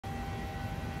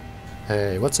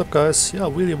Hey, what's up guys? Yeah,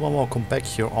 really warm welcome back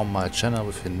here on my channel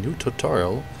with a new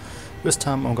tutorial. This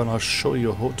time I'm gonna show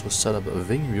you how to set up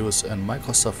wing views in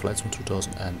Microsoft Flightsim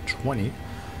 2020.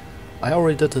 I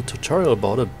already did a tutorial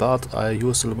about it, but I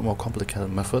used a little bit more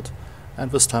complicated method, and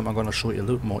this time I'm gonna show you a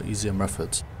little bit more easier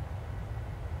method.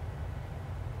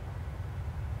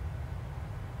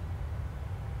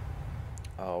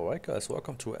 Alright guys,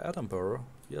 welcome to Edinburgh.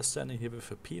 We are standing here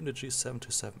with a PMDG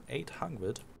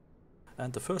B737-800.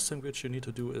 And the first thing which you need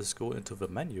to do is go into the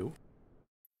menu,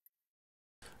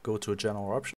 go to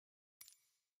General Options,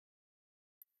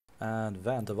 and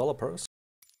then Developers,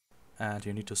 and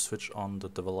you need to switch on the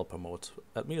developer mode.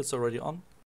 At me it's already on,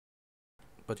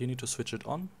 but you need to switch it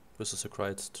on. This is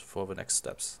required for the next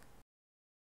steps.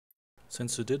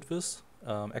 Since you did this,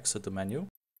 exit the menu.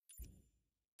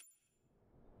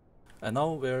 And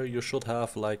now where you should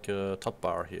have like a top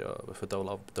bar here with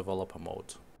the developer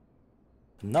mode.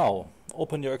 Now,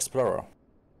 open your Explorer.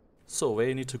 So where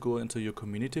you need to go into your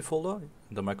community folder,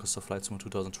 in the Microsoft Flight Sim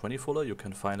 2020 folder. You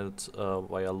can find it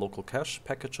via local cache,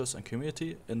 packages and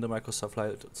community in the Microsoft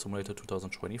Flight Simulator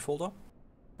 2020 folder.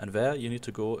 And there you need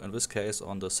to go, in this case,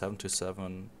 on the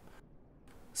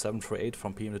 737-738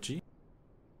 from PMDG.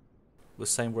 The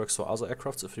same works for other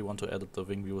aircrafts if you want to edit the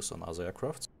wing views on other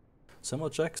aircrafts.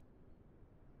 Simuljack,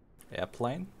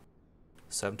 airplane,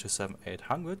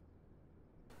 737-800.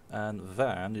 And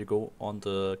then you go on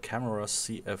the camera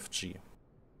CFG.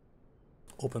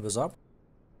 Open this up.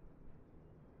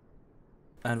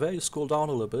 And there you scroll down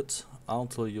a little bit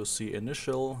until you see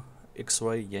initial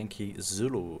X-ray Yankee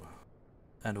Zulu.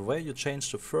 And where you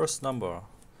change the first number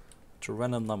to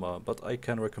random number, but I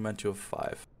can recommend you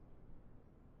 5.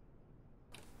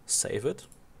 Save it.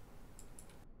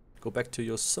 Go back to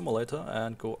your simulator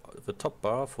and go the top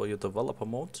bar for your developer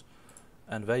mode.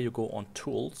 And there you go on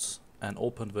Tools and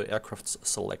open the aircraft's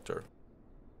selector.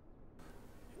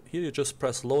 Here you just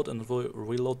press load and it will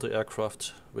reload the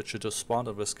aircraft which you just spawned,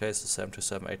 in this case the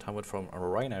 737-800 from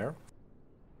Ryanair.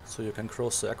 So you can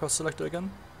close the aircraft selector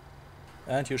again,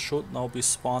 and you should now be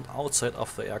spawned outside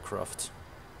of the aircraft.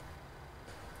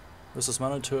 This is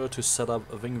mandatory to set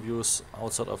up wing views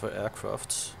outside of an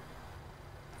aircraft.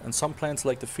 In some planes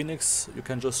like the Phoenix you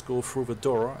can just go through the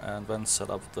door and then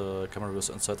set up the camera views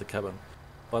inside the cabin.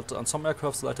 But on some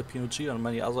aircrafts like the PMDG and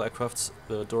many other aircrafts,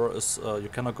 the door is, you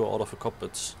cannot go out of the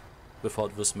cockpit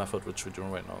without this method which we're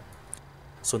doing right now.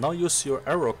 So now use your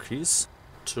arrow keys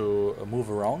to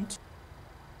move around.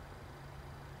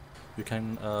 You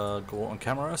can go on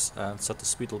cameras and set the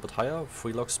speed a little bit higher,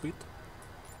 free log speed.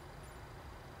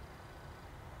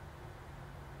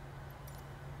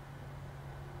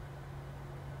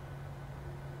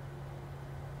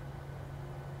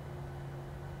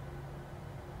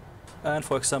 And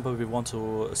for example, we want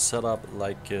to set up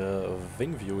like a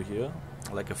wing view here,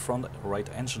 like a front right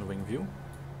engine wing view.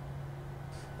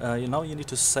 Now you need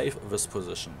to save this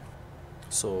position.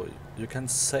 So you can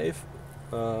save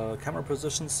camera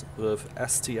positions with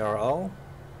STRL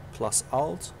plus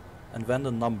Alt and then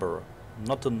the number,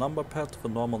 not the number pad, the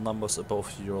normal numbers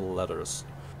above your letters.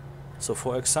 So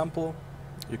for example,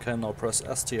 you can now press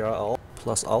STRL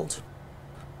plus Alt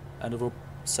and it will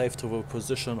save to the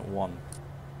position 1.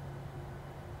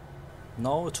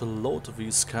 Now to load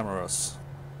these cameras,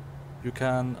 you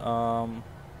can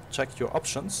check your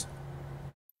options,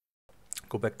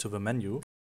 go back to the menu,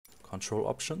 control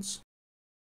options,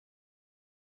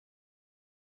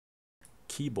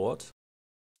 keyboard,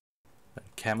 then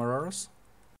cameras,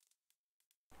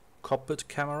 cockpit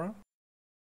camera,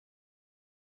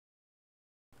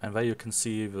 and there you can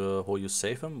see how you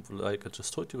save them, like I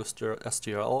just told you with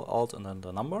STRL, Alt and then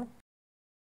the number.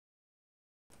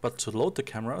 But to load the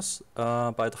cameras,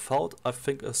 by default I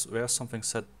think there's something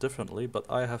set differently, but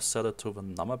I have set it to the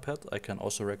number pad. I can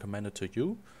also recommend it to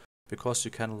you, because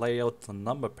you can lay out the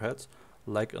number pad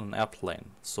like an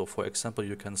airplane. So for example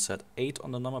you can set 8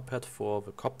 on the number pad for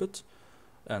the cockpit,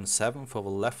 and 7 for the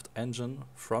left engine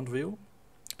front view,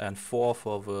 and 4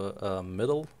 for the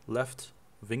middle left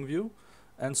wing view,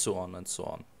 and so on and so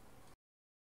on.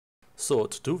 So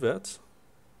to do that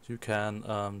you can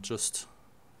just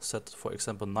set, for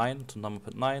example, 9 to number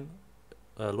pad 9,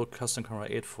 load custom camera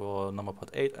 8 for number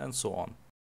pad 8, and so on.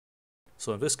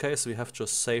 So in this case we have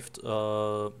just saved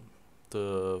the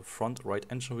front right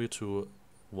engine view to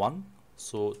 1.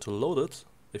 So to load it,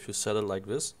 if you set it like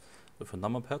this with a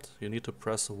number pad, you need to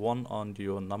press 1 on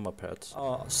your number pad.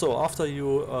 So after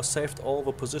you saved all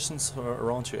the positions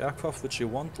around your aircraft which you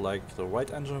want, like the right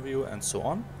engine view and so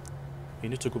on, you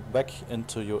need to go back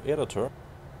into your editor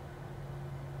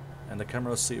and the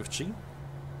camera CFG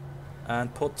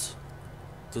and put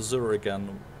the 0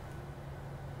 again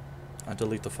and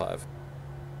delete the 5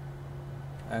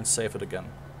 and save it again.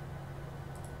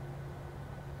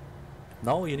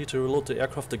 Now you need to reload the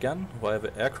aircraft again via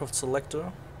the aircraft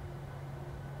selector.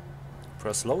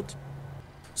 Press load.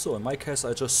 So in my case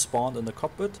I just spawned in the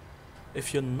cockpit.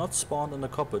 If you're not spawned in the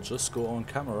cockpit, just go on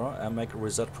camera and make a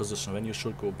reset position when you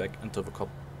should go back into the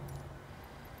cockpit.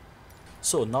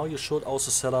 So now you should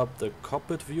also set up the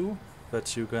cockpit view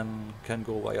that you can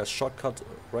go via shortcut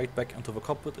right back into the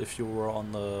cockpit if you were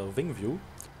on the wing view.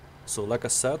 So like I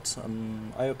said,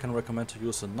 I can recommend to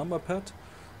use a number pad.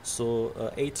 So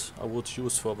 8 I would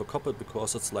use for the cockpit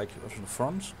because it's like in the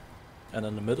front and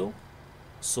in the middle.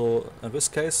 So in this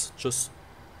case, just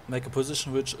make a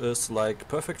position which is like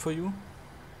perfect for you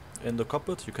in the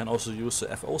cockpit. You can also use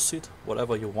the FO seat,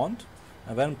 whatever you want.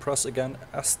 And then press again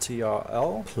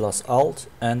STRL plus Alt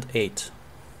and 8.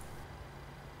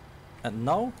 And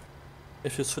now,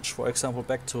 if you switch for example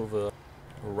back to the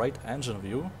right engine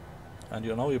view, and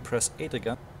you press 8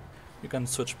 again, you can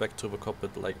switch back to the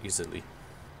cockpit like easily.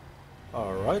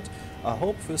 Alright, I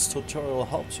hope this tutorial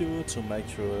helped you to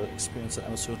make your experience at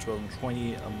MS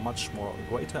 2020 much more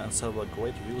greater and several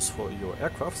great views for your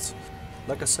aircrafts.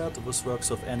 Like I said, this works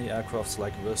with any aircrafts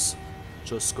like this.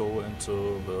 Just go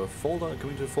into the folder,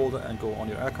 community folder, and go on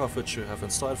your aircraft which you have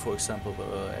installed, for example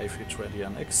the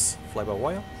A320Neo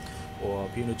fly-by-wire or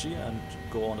PMDG, and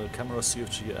go on the camera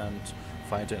CFG and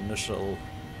find the initial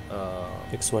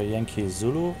XY Yankee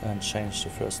Zulu and change the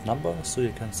first number so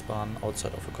you can spawn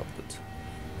outside of the cockpit.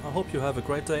 I hope you have a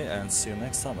great day and see you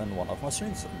next time in one of my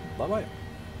streams. Bye bye!